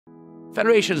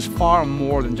Federation is far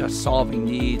more than just solving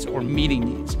needs or meeting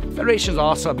needs. Federation is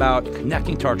also about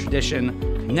connecting to our tradition,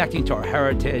 connecting to our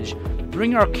heritage,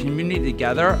 bringing our community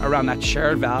together around that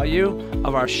shared value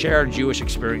of our shared Jewish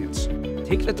experience.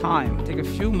 Take the time, take a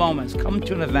few moments, come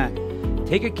to an event,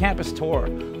 take a campus tour,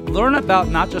 learn about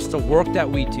not just the work that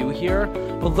we do here,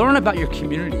 but learn about your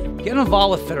community. Get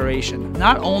involved with Federation.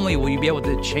 Not only will you be able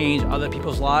to change other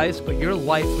people's lives, but your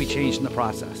life will be changed in the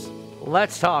process.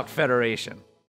 Let's talk Federation.